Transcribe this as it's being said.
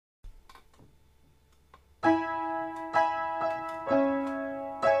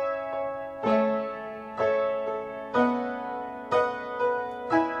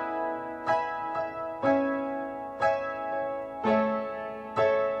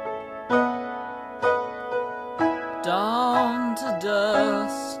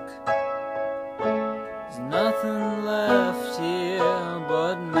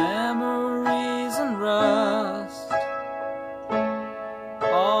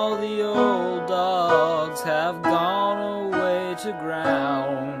all the old dogs have gone away to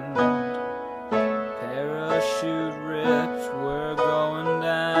ground. Parachute ripped, we're going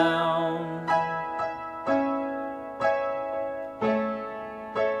down.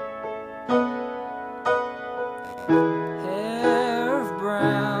 Hair of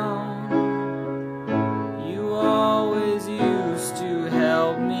brown, you always used to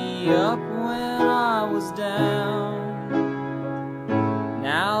help me up when I was down.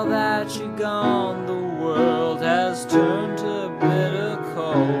 Now that you're gone, the world has turned to bitter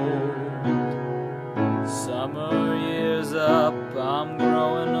cold. Summer years up, I'm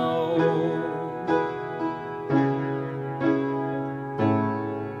growing old.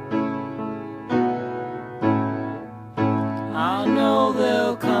 I know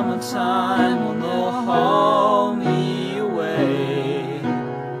there'll come a time when they'll haul me away.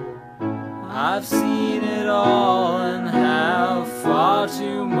 I've seen it all and have far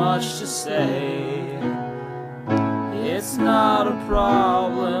too much to say. It's not a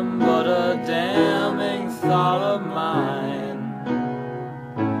problem, but a damning thought of mine.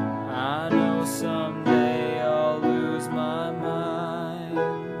 I know someday I'll lose my mind.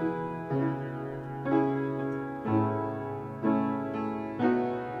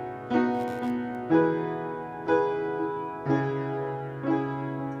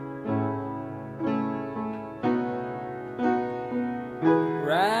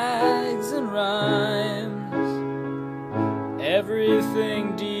 Rags and rhymes,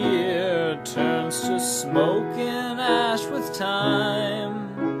 everything dear turns to smoke and ash with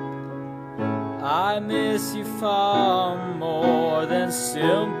time. I miss you far more than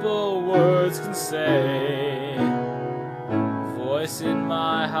simple words can say. Voice in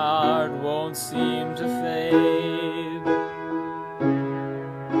my heart won't seem to fade.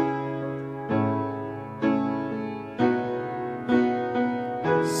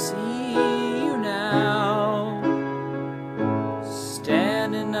 See you now,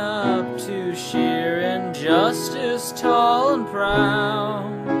 standing up to sheer injustice, tall and proud,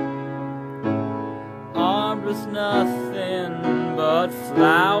 armed with nothing but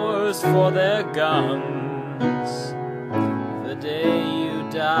flowers for their guns. The day you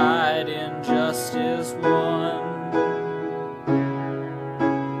died, injustice won.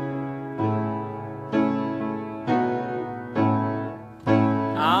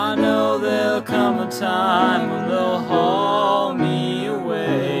 I know there'll come a time when they'll haul me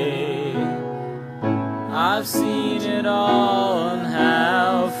away. I've seen it all and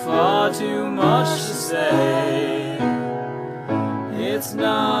have far too much to say. It's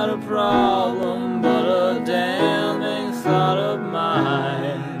not a problem.